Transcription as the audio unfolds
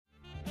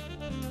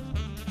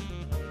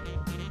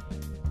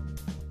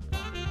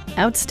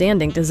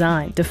Outstanding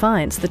design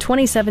defines the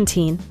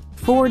 2017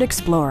 Ford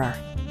Explorer.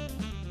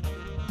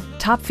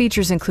 Top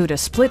features include a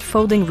split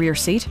folding rear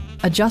seat,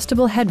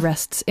 adjustable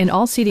headrests in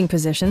all seating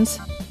positions,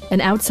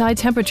 an outside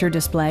temperature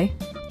display,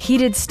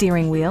 heated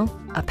steering wheel,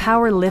 a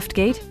power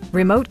liftgate,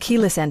 remote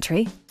keyless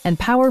entry, and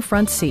power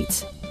front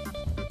seats.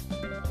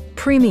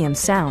 Premium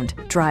sound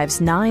drives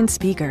 9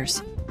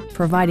 speakers,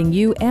 providing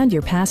you and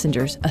your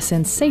passengers a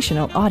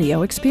sensational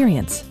audio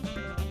experience.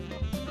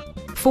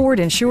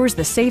 Ford ensures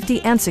the safety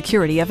and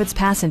security of its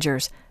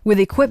passengers with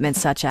equipment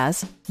such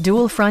as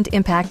dual front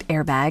impact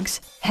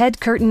airbags, head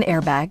curtain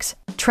airbags,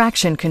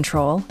 traction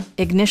control,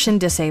 ignition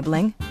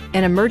disabling,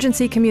 an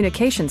emergency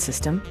communication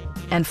system,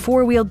 and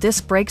 4-wheel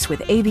disc brakes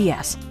with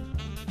ABS.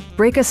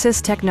 Brake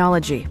Assist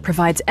technology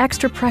provides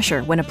extra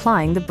pressure when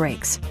applying the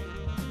brakes.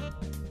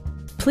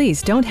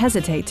 Please don't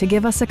hesitate to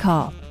give us a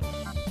call.